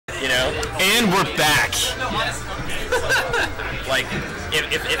You know? And we're back. Like,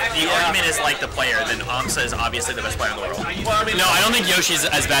 if the argument is like the player, then Amsa is obviously the best player in the world. Well, I mean, no, I don't think Yoshi's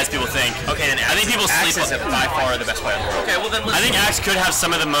as bad as people think. Okay, then I think people sleep Axe is by far the best player in the world. Okay, well then I think Axe could have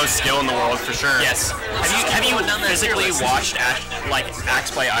some of the most skill in the world for sure. Yes. Have you physically watched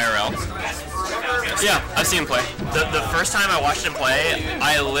Axe play IRL? Yeah, I've seen him play. The first time I watched him play,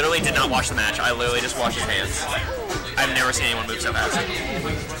 I literally did not watch the match. I literally just watched his hands. I've never seen anyone move so fast.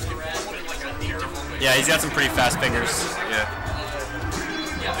 Yeah, he's got some pretty fast fingers. Yeah.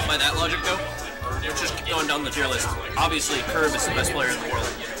 By that logic, though, you're just going down the tier list. Obviously, Curb is the best player in the world.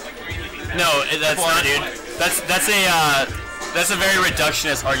 No, that's not, dude. That's a very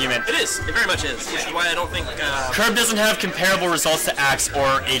reductionist argument. It is. It very much is. Which is why I don't think Curb doesn't have comparable results to Axe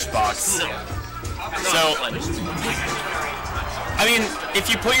or HBox. No. So, I mean, if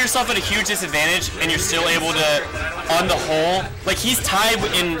you put yourself at a huge disadvantage and you're still able to, on the whole, like he's tied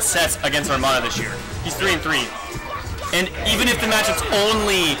in sets against Armada this year. He's 3-3. And even if the matchup's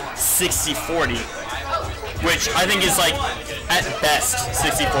only 60-40, which I think is like, at best,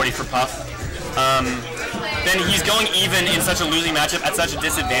 60-40 for Puff, then he's going even in such a losing matchup at such a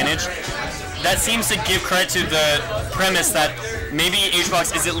disadvantage. That seems to give credit to the premise that maybe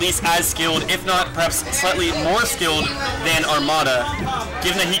HBox is at least as skilled, if not perhaps slightly more skilled than Armada,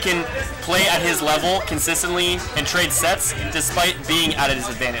 given that he can play at his level consistently and trade sets despite being at a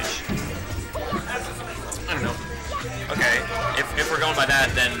disadvantage. I don't know. Okay, if we're going by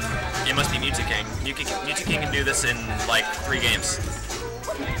that, then it must be Mewtwo King. Mewtwo King can do this in like 3 games.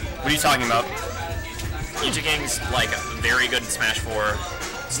 What are you talking about? Mewtwo King's like very good in Smash 4,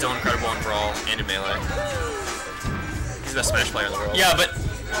 still incredible in Brawl and in Melee. He's the best Smash player in the world. Yeah, but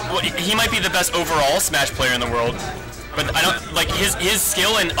he might be the best overall Smash player in the world. But I don't like his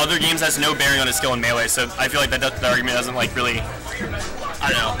skill in other games has no bearing on his skill in Melee. So I feel like that argument doesn't like really. I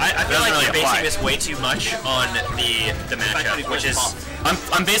don't know. I feel like you're basing this way too much on the matchup, which is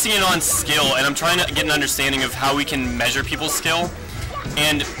I'm basing it on skill, and I'm trying to get an understanding of how we can measure people's skill.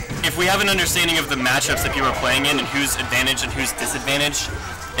 And if we have an understanding of the matchups that people are playing in and who's advantage and who's disadvantage,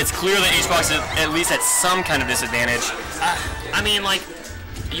 it's clear that HBox is at least at some kind of disadvantage. I mean, like,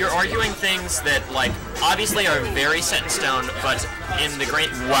 you're arguing things that, like, obviously are very set in stone, but in the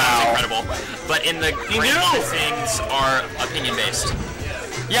great incredible. But in the great things are opinion based.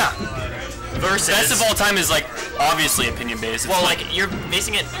 Yeah. Versus best of all time is like obviously opinion based. Well, like you're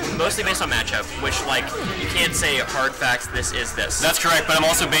basing it mostly based on matchup, which like you can't say hard facts. This is this. That's correct, but I'm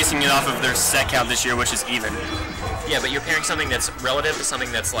also basing it off of their set count this year, which is even. Yeah, but you're pairing something that's relative to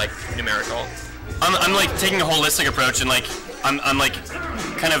something that's like numerical. I'm like taking a holistic approach and like I'm like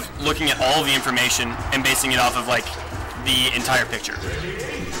kind of looking at all of the information and basing it off of like the entire picture.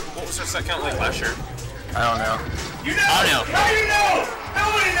 What was their set count like last year? I don't know. You know? I don't know. How do you know?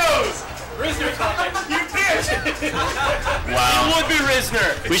 Nobody knows. Risner talking. You bitch. Wow. It would be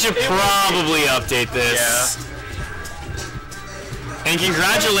Risner. We should probably update this. Yeah. And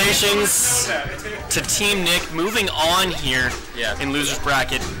congratulations to Team Nick moving on here in loser's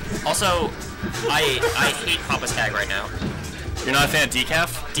bracket. Also, I hate Papa's tag right now. You're not a fan of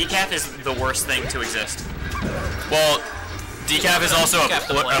Decaf? Decaf is the worst thing to exist. Well, Decaf is also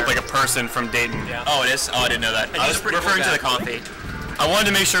like a person from Dayton. Yeah. Oh, it is? Oh, I didn't know that. I was referring to the Comfy. I wanted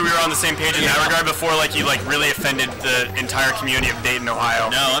to make sure we were on the same page in that regard before like you like really offended the entire community of Dayton, Ohio.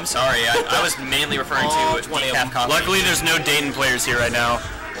 No, I'm sorry. I was mainly referring to Decaf Coffee. Luckily, there's no Dayton players here right now.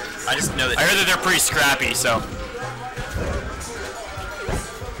 I just know that. I heard that they're pretty scrappy, so.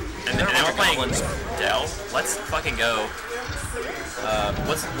 And then we're playing Dell. Let's fucking go.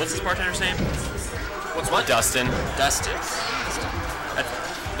 What's this bartender's name? What's what? Dustin. Dustin. That's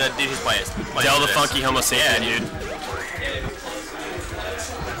the dude who's playing. Dell the funky Homo sapien, dude.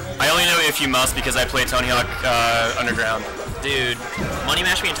 I only know If You Must because I play Tony Hawk Underground. Dude, Money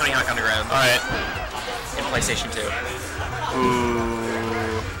Mash me in Tony Hawk Underground. Alright. In PlayStation 2.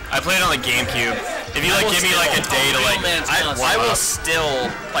 Ooh. I played it on the GameCube. If you like give me like a day to like... I will still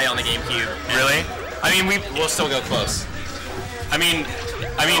play on the GameCube. Really? I mean, we'll still go close. I mean,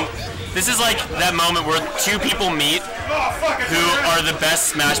 this is like that moment where two people meet who are the best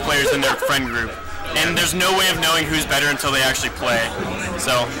Smash players in their friend group. And there's no way of knowing who's better until they actually play.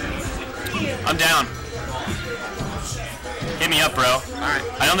 So, I'm down. Hit me up, bro. Alright.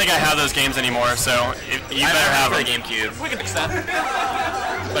 I don't think I have those games anymore, so you better have them. The GameCube. We can fix that.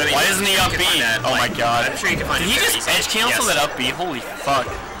 But I mean, why isn't he up B? Oh my god. I'm sure you can find Did it. he just edge cancel that up B? Holy fuck.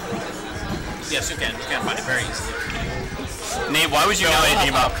 Yes, you can. You can find it very easily. Nate, why would you know anything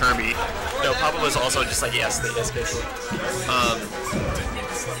about Kirby? No, Papa was also just like, yes, basically.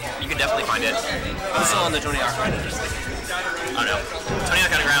 You can definitely find it. Also on the Tony Hawk. I don't know. Tony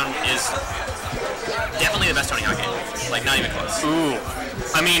Hawk Underground is definitely the best Tony Hawk game. Like, not even close. Ooh.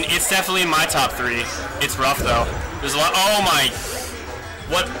 I mean, it's definitely in my top 3. It's rough, though. There's a lot. Oh, my.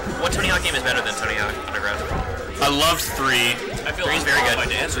 What Tony Hawk game is better than Tony Hawk Underground? I loved 3. I feel 3 is very good. My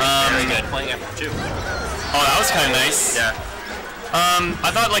answer is very good. Playing after 2. Oh, that was kind of nice. Yeah.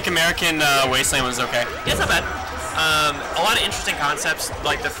 I thought, like, American Wasteland was okay. Yeah, it's not bad. A lot of interesting concepts.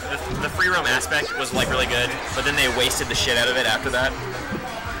 Like, the free roam aspect was, like, really good, but then they wasted the shit out of it after that.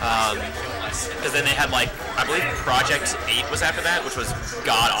 Because then they had, like, I believe Project 8 was after that, which was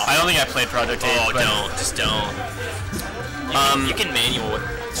god-awful. I don't think I played Project 8. Oh, but don't. Just don't. You can manual with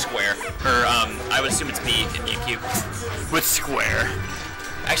Square. Or, I would assume it's B in GameCube. With Square.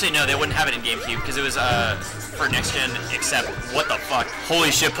 Actually, no, they wouldn't have it in GameCube, because it was, for next gen, except, what the fuck?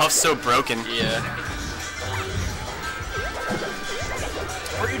 Holy shit, Puff's so broken. Yeah.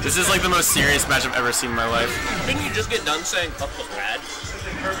 This is like the most serious match I've ever seen in my life. Didn't you just get done saying Puff was bad?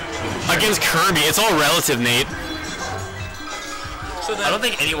 Against Kirby, it's all relative, Nate. So then, I don't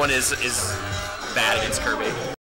think anyone is bad against Kirby.